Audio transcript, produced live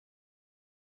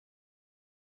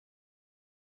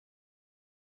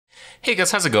Hey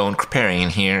guys, how's it going? Kripparrian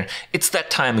here. It's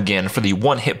that time again for the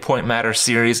One Hit Point Matter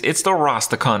series. It's the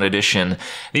Rastakhan edition.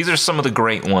 These are some of the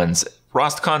great ones.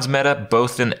 Rastakhan's meta,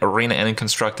 both in Arena and in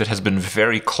Constructed, has been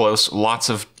very close. Lot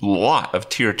of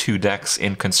Tier 2 decks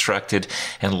in Constructed,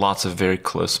 and lots of very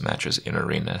close matches in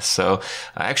Arena. So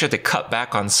I actually had to cut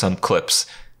back on some clips.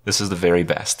 This is the very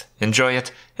best. Enjoy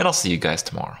it, and I'll see you guys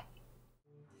tomorrow.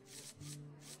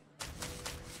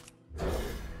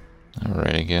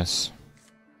 Alright, I guess.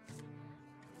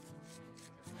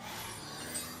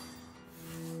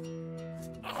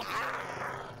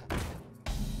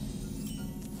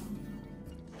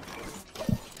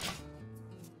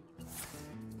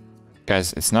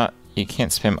 Guys, it's not, you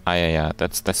can't spam I.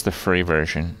 That's the free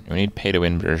version. We need pay to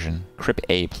win version. Crip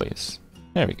A, please.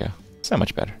 There we go. So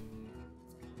much better.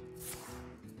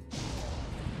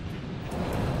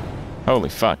 Holy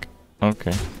fuck.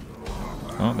 Okay.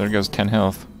 Oh, there goes 10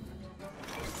 health.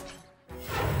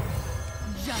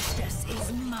 Justice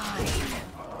is mine.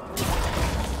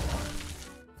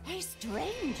 A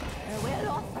stranger will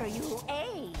offer you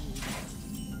aid.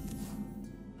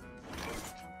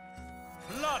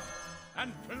 Blood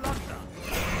and plunder.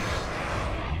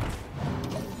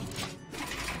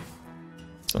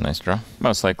 It's a nice draw.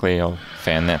 Most likely I'll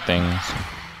fan that thing. So.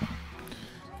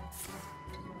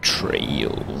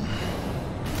 Trail.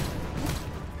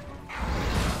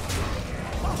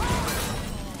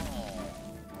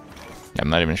 I'm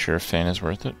not even sure if fan is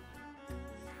worth it.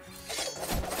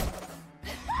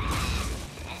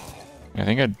 I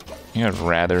think I'd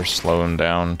rather slow him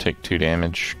down, take 2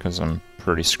 damage, because I'm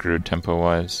pretty screwed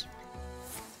tempo-wise.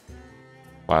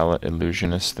 Violet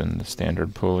Illusionist than the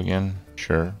standard pool again.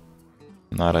 Sure.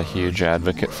 Not a huge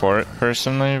advocate for it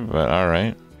personally, but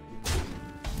alright.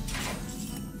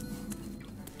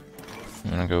 I'm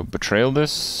gonna go Betrayal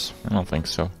this? I don't think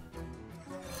so.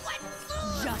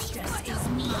 Justice is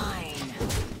mine.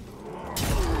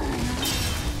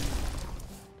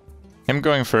 Him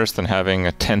going first and having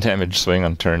a 10 damage swing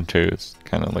on turn 2 is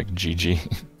kind of like GG.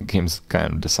 The game's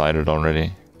kind of decided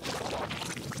already.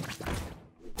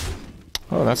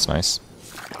 Oh, that's nice.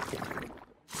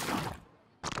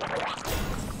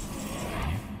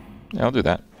 Yeah, I'll do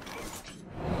that.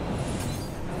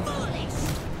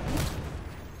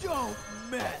 Don't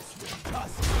mess with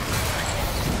us.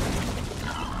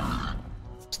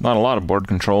 It's not a lot of board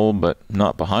control, but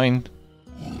not behind.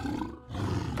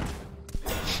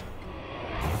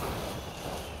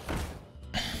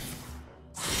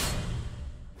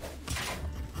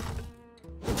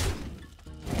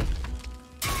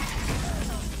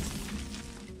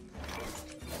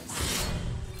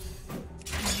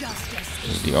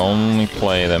 The only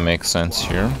play that makes sense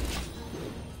here.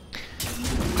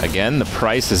 Again, the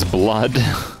price is blood.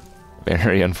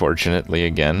 Very unfortunately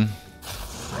again.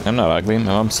 I'm not ugly, my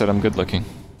mom said I'm good looking.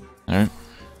 Alright.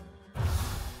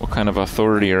 What kind of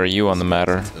authority are you on the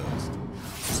matter?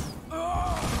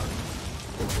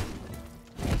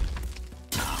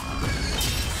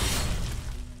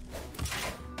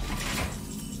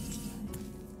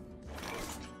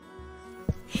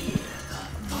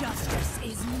 Justice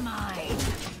is mine.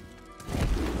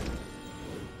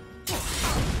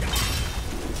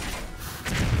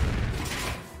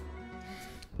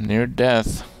 Near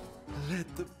death.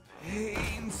 Let the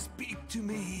pain speak to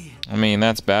me. I mean,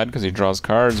 that's bad because he draws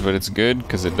cards, but it's good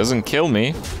because it doesn't kill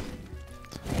me.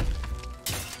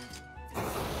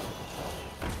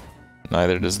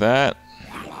 Neither does that.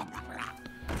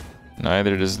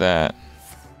 Neither does that.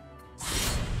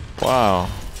 Wow.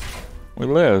 We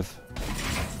live.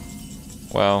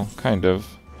 Well, kind of.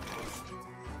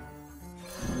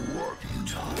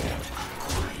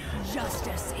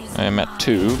 Justice is I am at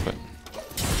 2, but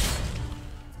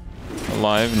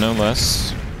alive no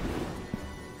less.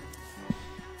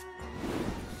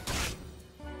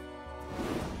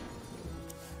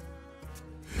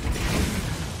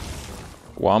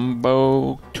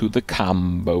 Wombo to the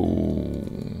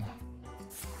combo.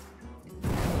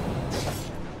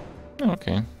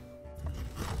 Okay.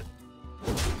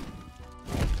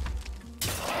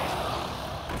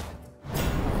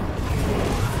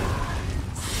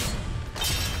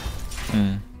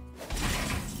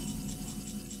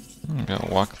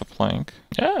 Gotta walk the plank.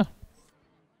 Yeah.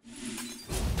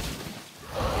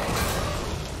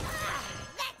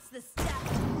 That's the stuff.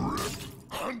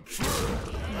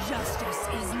 Justice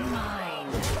is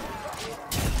mine.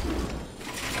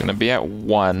 Gonna be at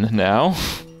 1 now.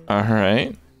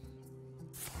 Alright.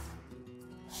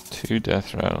 2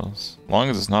 death rattles. As long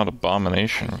as it's not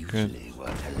abomination, we're good.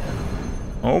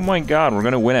 Oh my god, we're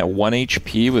gonna win at 1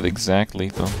 HP with exact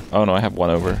lethal. Oh no, I have 1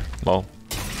 over. Lol.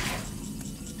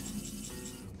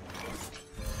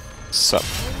 Sup?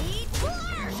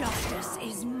 Justice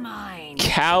is mine.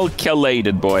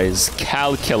 Calculated, boys.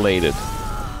 Calculated.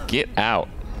 Get out.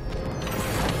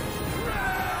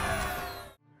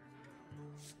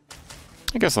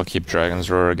 I guess I'll keep Dragon's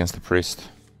Roar against the Priest.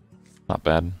 Not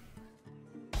bad.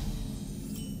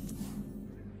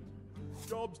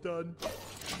 Job's done.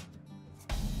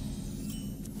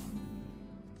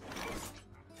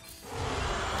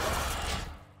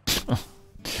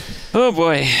 Oh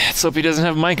boy, let's hope he doesn't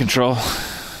have mind control.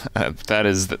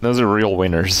 Those are real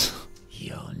winners.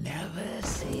 You'll never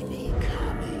see me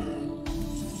coming.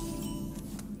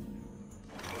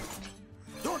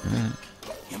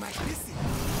 Am I busy?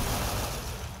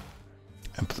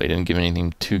 Hopefully didn't give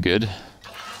anything too good.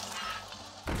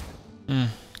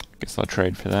 Guess I'll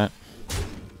trade for that.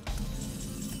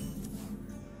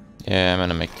 Yeah, I'm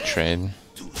gonna make the trade.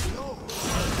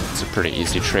 It's a pretty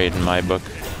easy trade in my book.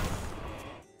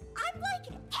 I'm like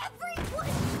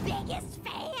everyone's biggest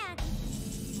fan.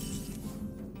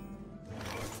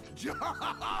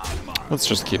 Let's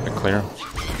just keep it clear.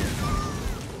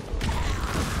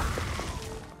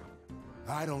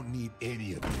 I don't need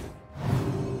any of you.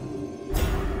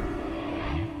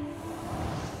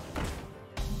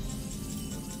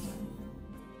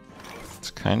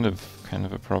 It's kind of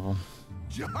a problem.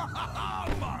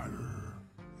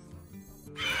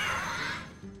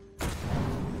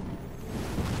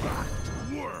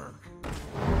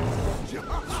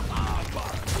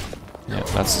 Yeah,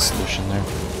 that's the solution there.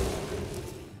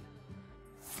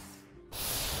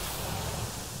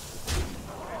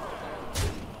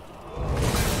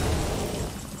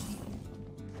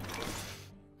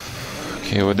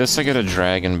 Okay, with this I get a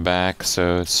dragon back,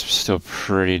 so it's still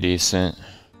pretty decent.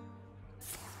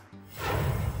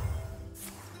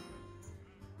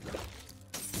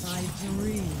 I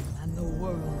dream and the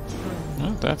world turns.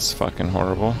 Oh, that's fucking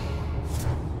horrible.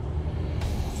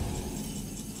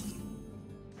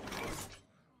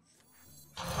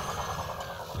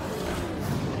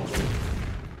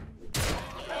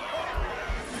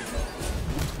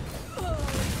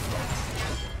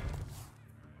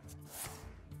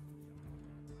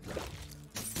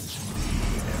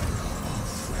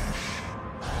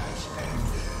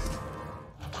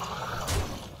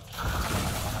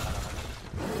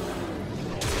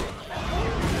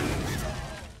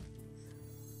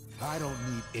 I don't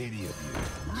need any of you.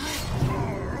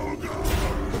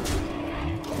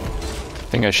 I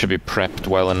think I should be prepped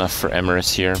well enough for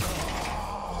Emrys here.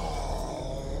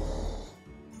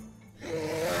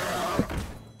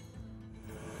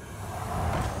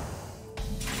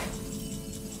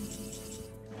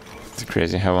 It's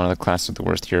crazy how one of the classes with the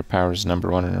worst hero power is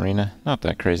 #1 in Arena. Not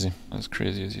that crazy. Not as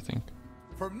crazy as you think.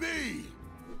 For me!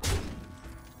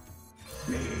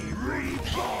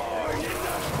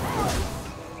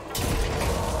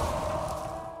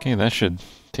 Okay, that should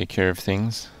take care of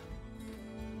things.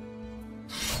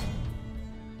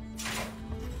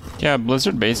 Yeah,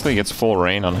 Blizzard basically gets full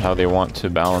reign on how they want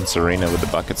to balance Arena with the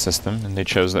bucket system, and they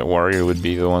chose that Warrior would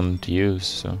be the one to use,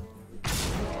 so...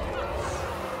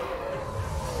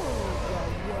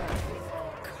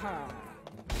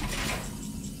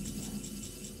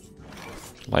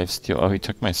 Lifesteal. Oh, he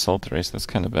took my Salt Race. That's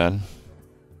kind of bad.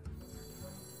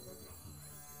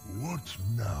 What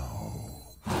now?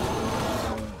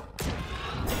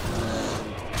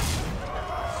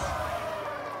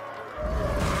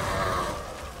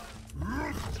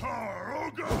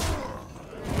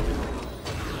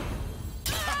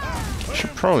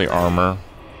 Should probably armor.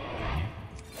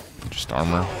 Just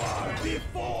armor.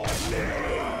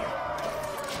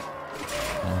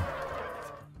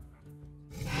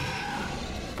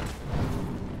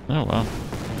 Oh wow.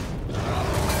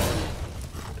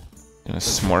 Gonna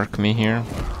smork me here.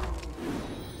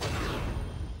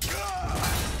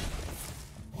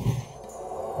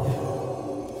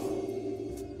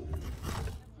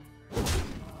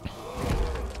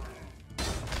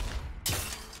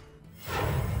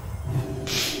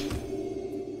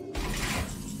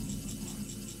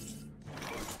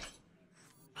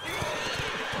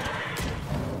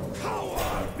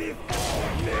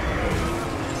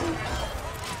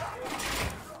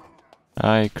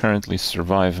 I currently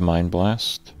survive Mind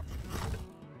Blast.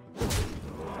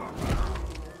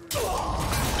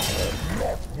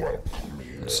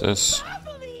 What's this?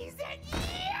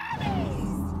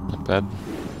 Not bad.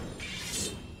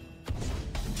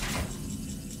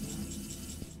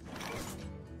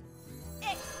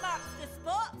 X marks the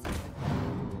spot.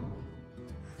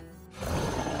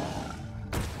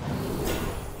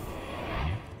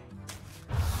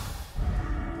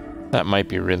 That might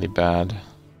be really bad.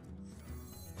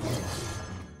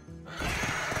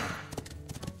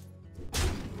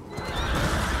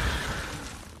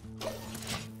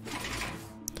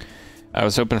 I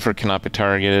was hoping for cannot be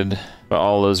targeted, but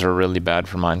all those are really bad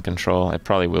for mind control. I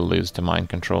probably will lose to mind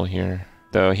control here.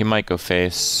 Though he might go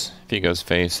face. If he goes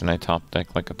face and I top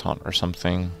deck like a taunt or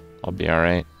something, I'll be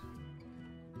alright.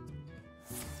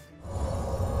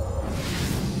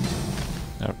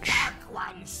 Ouch.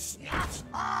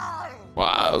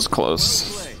 Wow, that was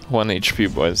close. 1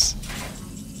 HP, boys.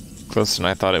 Closer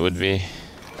than I thought it would be.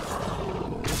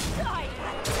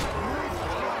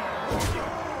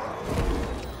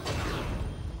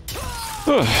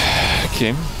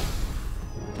 Okay.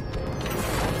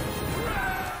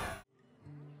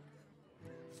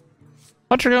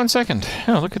 Hunter going second.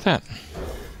 Oh, look at that.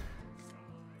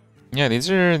 Yeah, these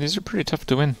are pretty tough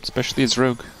to win, especially as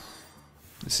rogue.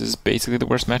 This is basically the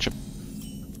worst matchup.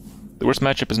 The worst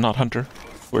matchup is not Hunter.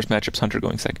 The worst matchup is Hunter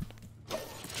going second.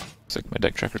 Looks like my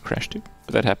deck tracker crashed too,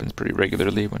 but that happens pretty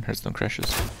regularly when Hearthstone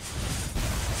crashes.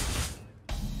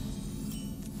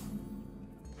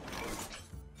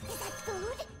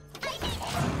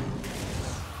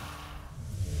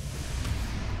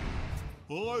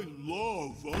 I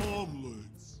love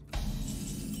omelets.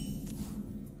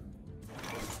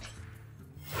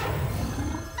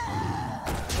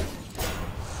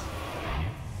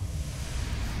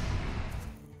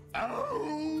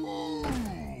 Oh,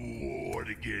 what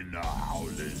again,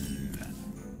 howlin'?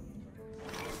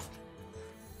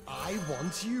 I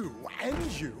want you,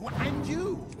 and you, and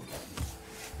you.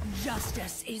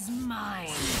 Justice is mine.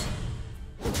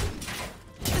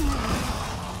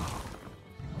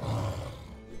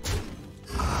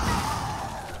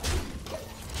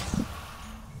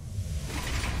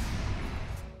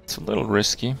 It's a little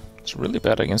risky. It's really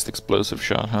bad against explosive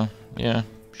shot, huh? Yeah,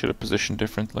 should have positioned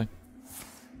differently.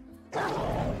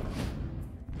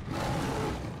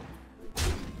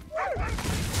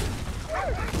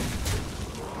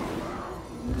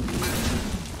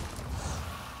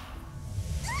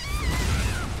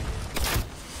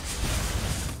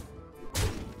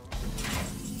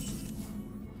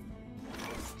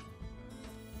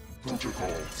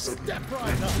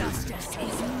 Justice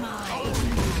is mine.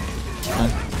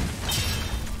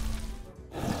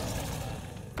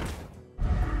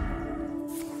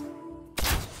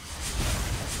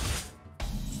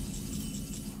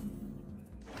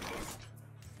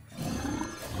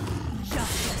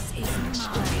 Justice is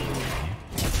mine.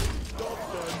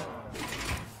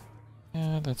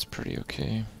 Yeah, that's pretty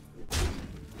okay.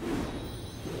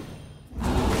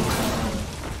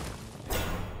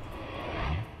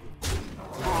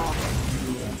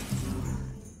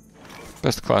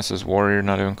 Best class is warrior,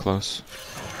 not even close.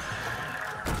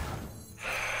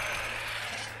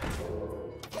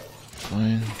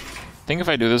 Fine. I think if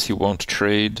I do this, he won't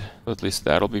trade. But at least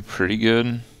that'll be pretty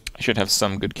good. I should have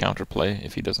some good counterplay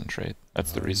if he doesn't trade.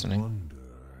 That's the reasoning.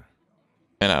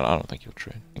 And I don't think he'll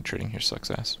trade. I think trading here sucks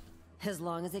ass. As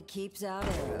long as it keeps out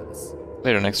arrows.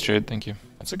 Later next trade, thank you.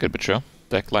 That's a good bit show.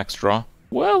 Deck lacks draw.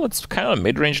 Well, it's kind of a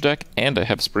mid-range deck, and I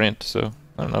have sprint, so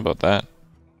I don't know about that.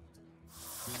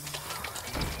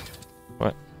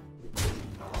 What?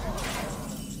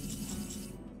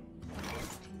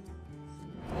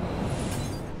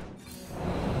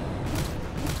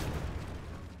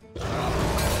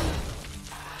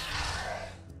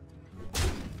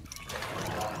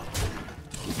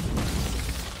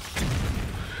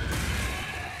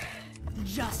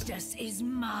 Justice is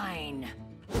mine.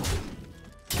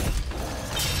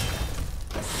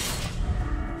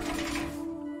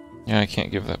 Yeah, I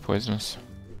can't give that poisonous.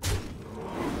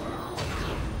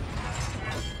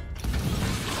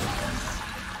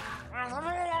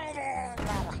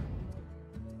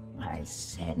 I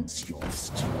sense your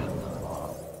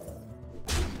struggle.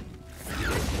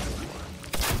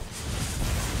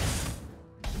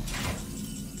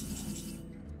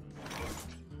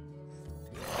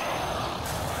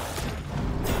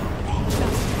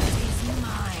 Justice is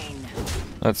mine.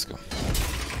 Let's go.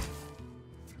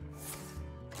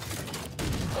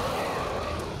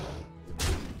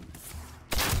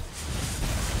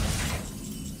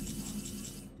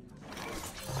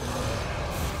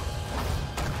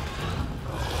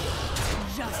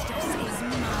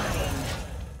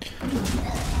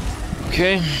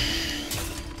 Okay,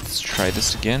 let's try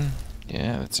this again.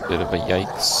 Yeah, that's a bit of a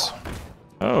yikes.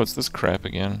 Oh, it's this crap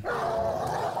again.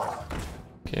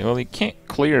 Okay, well, he can't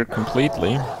clear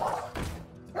completely.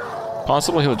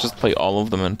 Possible he'll just play all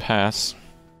of them and pass.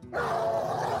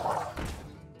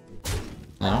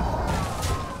 No?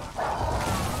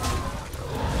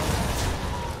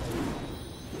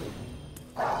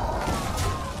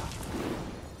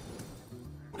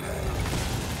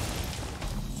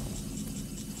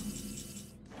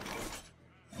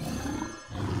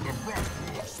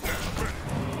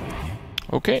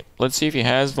 Okay, let's see if he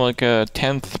has like a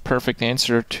 10th perfect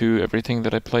answer to everything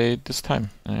that I played this time.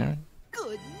 Alright.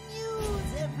 Good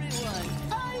news, everyone.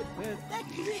 I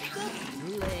perfected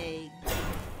the plague.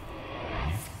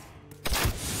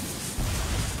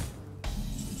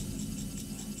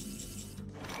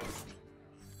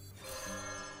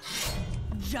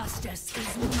 Justice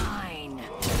is mine.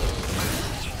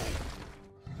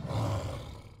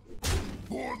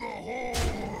 For the whole.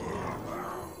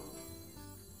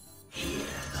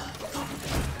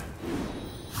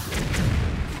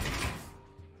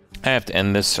 I have to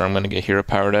end this or I'm going to get hero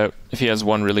powered out. If he has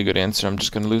one really good answer, I'm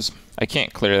just going to lose. I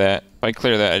can't clear that. If I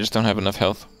clear that, I just don't have enough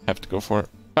health. I have to go for it.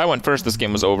 If I went first, this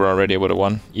game was over already. I would have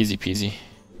won. Easy peasy.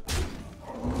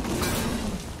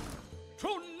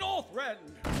 To Northrend.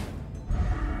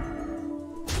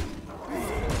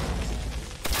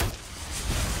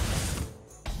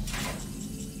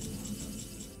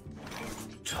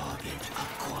 Target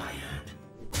acquired.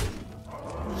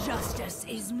 Justice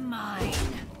is mine.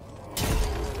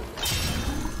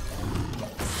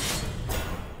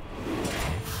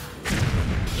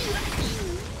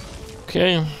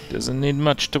 Okay, doesn't need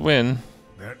much to win.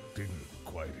 That didn't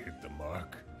quite hit the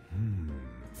mark.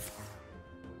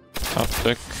 Top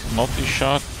deck,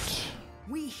 multi-shot.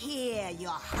 We hear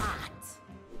your heart.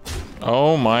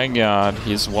 Oh my god,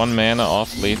 he's 1 mana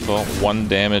off lethal, 1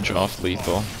 damage off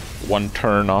lethal, 1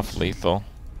 turn off lethal,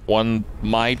 1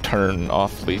 my turn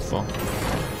off lethal.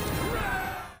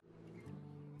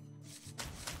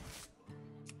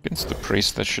 Against the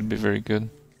priest, that should be very good.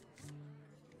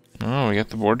 Oh, we got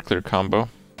the board clear combo.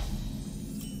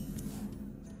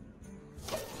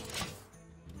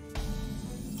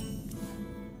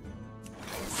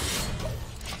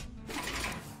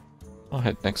 I'll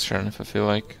hit next turn if I feel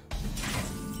like.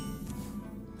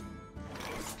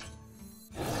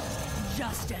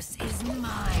 Justice is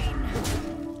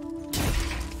mine.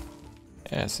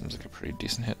 Yeah, seems like a pretty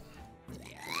decent hit.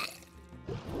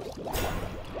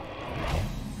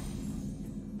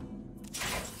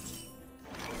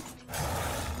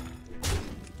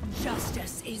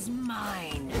 Justice is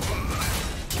mine.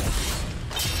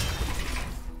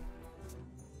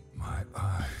 My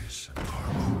eyes are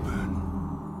open.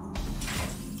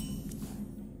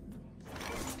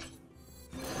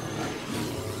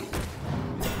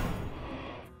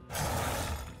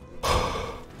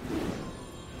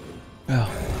 Well,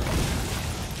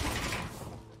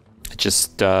 I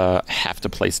just have to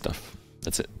play stuff.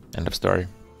 That's it. End of story.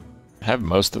 I have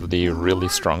most of the really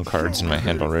strong cards in my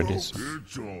hand already. So.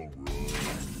 It's all right.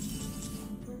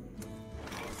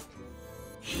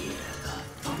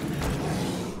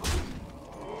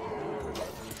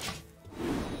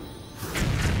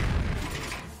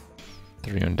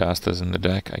 Three Undastas in the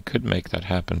deck. I could make that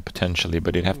happen potentially,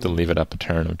 but he'd have to leave it up a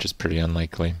turn, which is pretty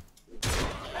unlikely.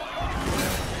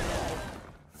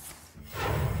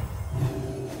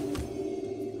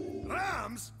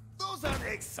 Rams? Those aren't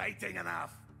exciting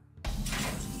enough.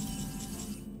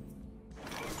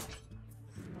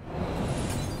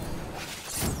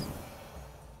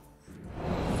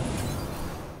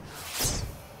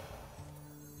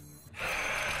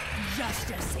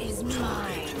 Justice is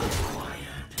mine.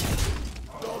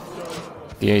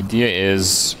 The idea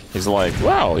is, he's like,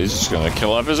 wow, he's just gonna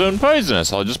kill off his own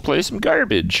poisonous, I'll just play some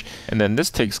garbage. And then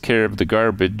this takes care of the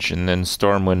garbage, and then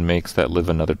Stormwind makes that live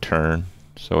another turn.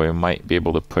 So we might be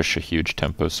able to push a huge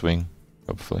tempo swing,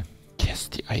 hopefully. Yes,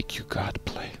 the IQ God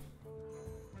play.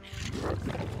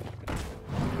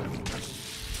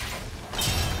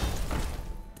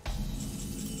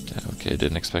 Okay,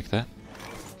 didn't expect that.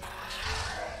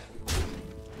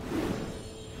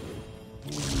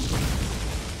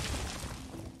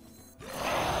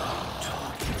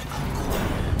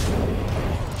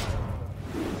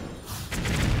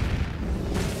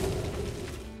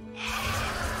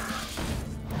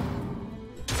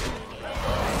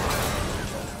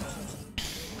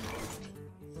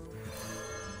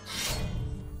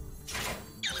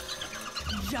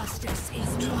 Justice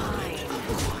is mine.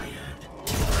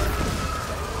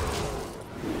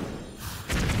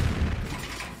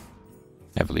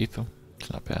 Have lethal.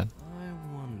 It's not bad.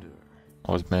 I wonder.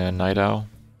 Always been a Night Owl.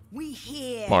 We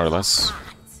hear More or less. your heart.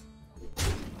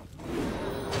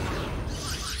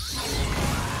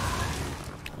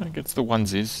 I gets the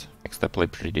onesies. Makes that play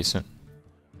pretty decent.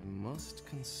 I must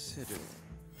consider.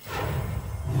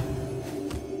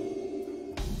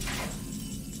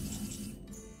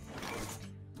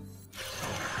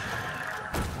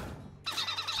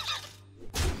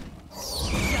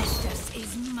 Justice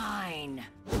is mine.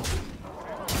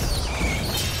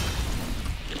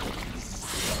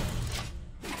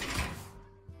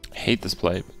 I hate this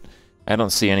play, but I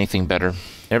don't see anything better.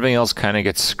 Everything else kind of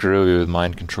gets screwy with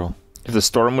mind control. If the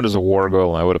Stormwood is a war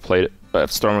goal, I would have played it. But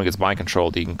if Stormwood gets mind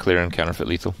controlled, you can clear and counterfeit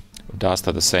lethal.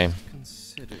 Dasta the same.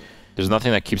 There's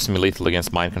nothing that keeps me lethal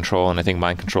against mind control, and I think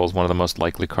mind control is one of the most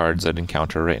likely cards I'd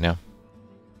encounter right now.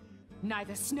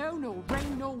 Neither snow nor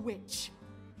rain nor witch.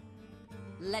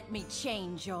 Let me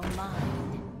change your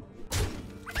mind.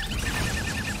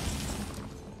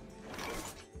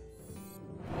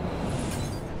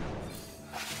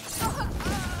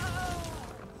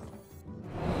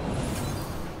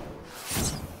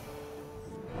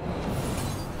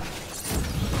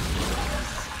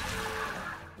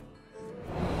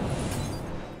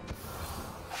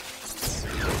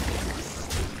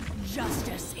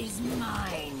 Justice is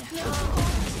mine.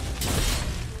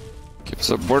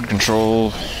 Gives up board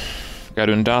control. Got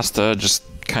to Indasta, just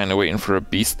kind of waiting for a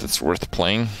beast that's worth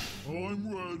playing.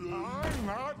 I'm ready. I'm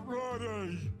not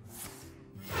ready.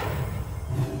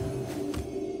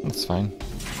 That's fine.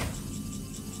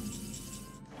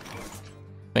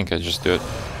 I think I just do it.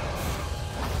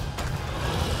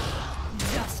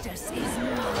 Justice is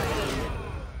mine.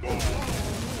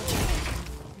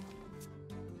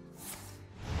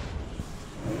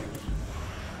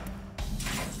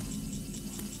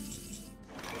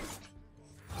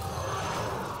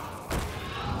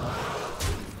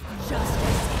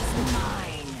 Justice is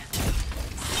mine.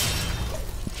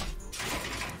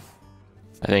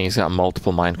 I think he's got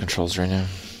multiple mind controls right now.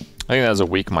 I think that's a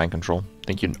weak mind control. I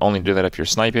think you'd only do that if you're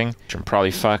sniping, which I'm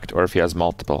probably fucked, or if he has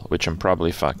multiple, which I'm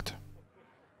probably fucked.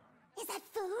 Is that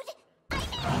food? I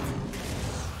knew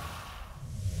it.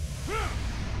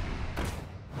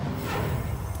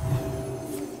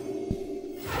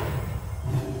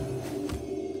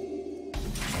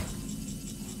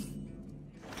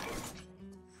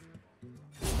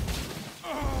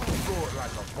 Soar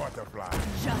like a butterfly.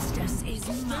 Justice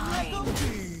is mine.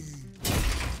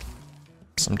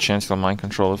 Some chance he'll mind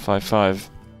control at 5/5.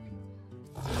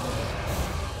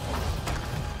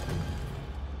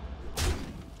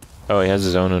 Oh, he has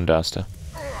his own Undasta.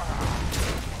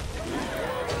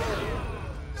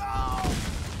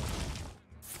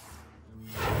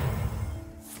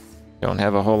 Don't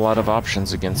have a whole lot of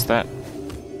options against that.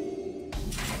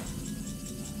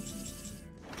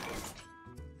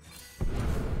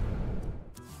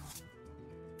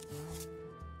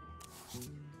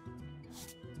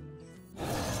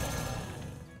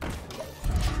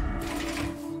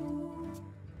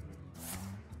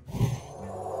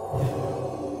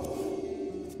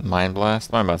 Mind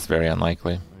Blast? Mind Blast's very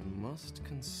unlikely. I must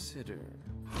consider.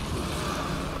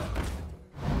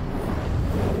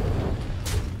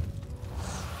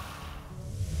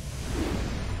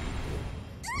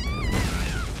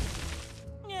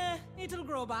 Yeah, it'll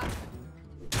grow back.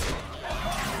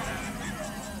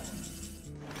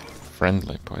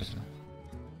 Friendly poison.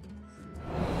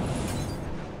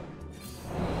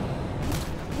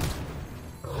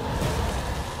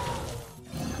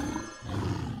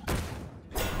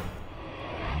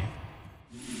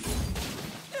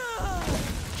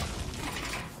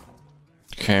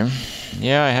 Okay.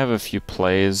 Yeah, I have a few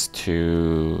plays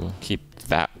to keep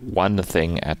that one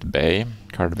thing at bay.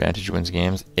 Card advantage wins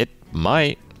games. It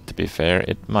might, to be fair,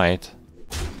 it might.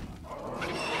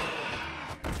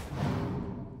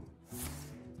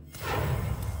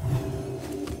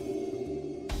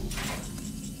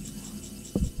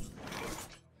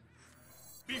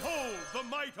 Behold the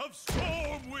might of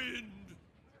Stormwind.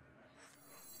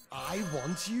 I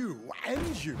want you,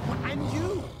 and you, and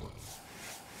you.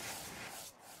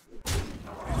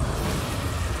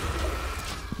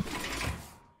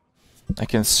 I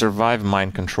can survive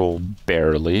mind control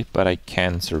barely, but I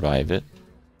can survive it.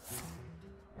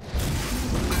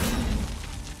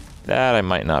 That I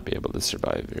might not be able to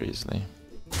survive very easily.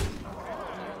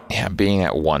 Yeah, being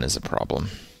at 1 is a problem.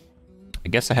 I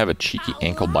guess I have a cheeky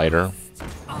ankle biter.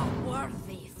 A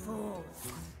worthy fool.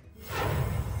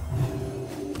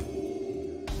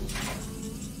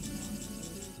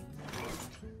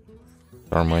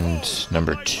 Stormwind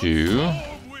number 2.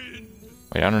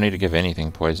 Wait, I don't need to give anything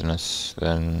poisonous,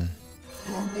 then...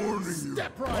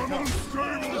 Step right up. Is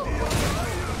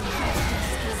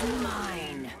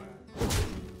mine.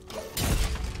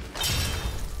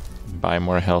 Buy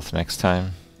more health next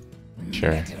time.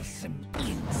 Sure.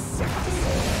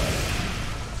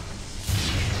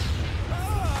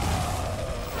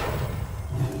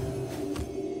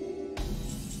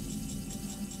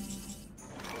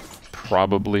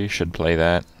 Probably should play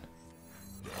that.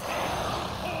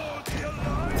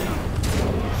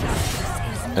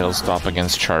 It'll stop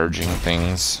against charging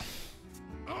things.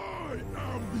 I am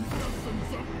the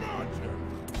essence of magic.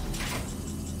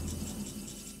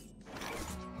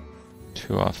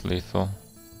 2 off lethal.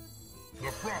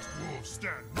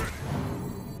 Stand ready.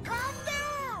 Calm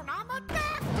down! I'm a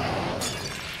doctor!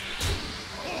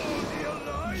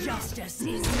 Justice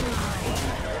is mine!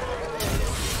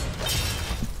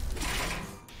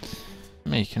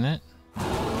 Making it.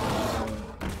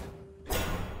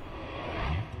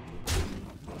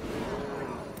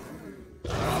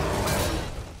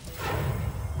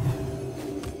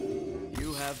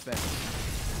 You have been.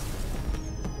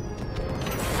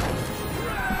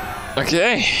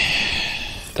 Okay.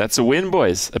 That's a win,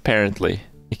 boys, apparently.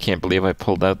 I can't believe I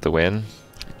pulled out the win.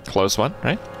 Close one,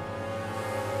 right?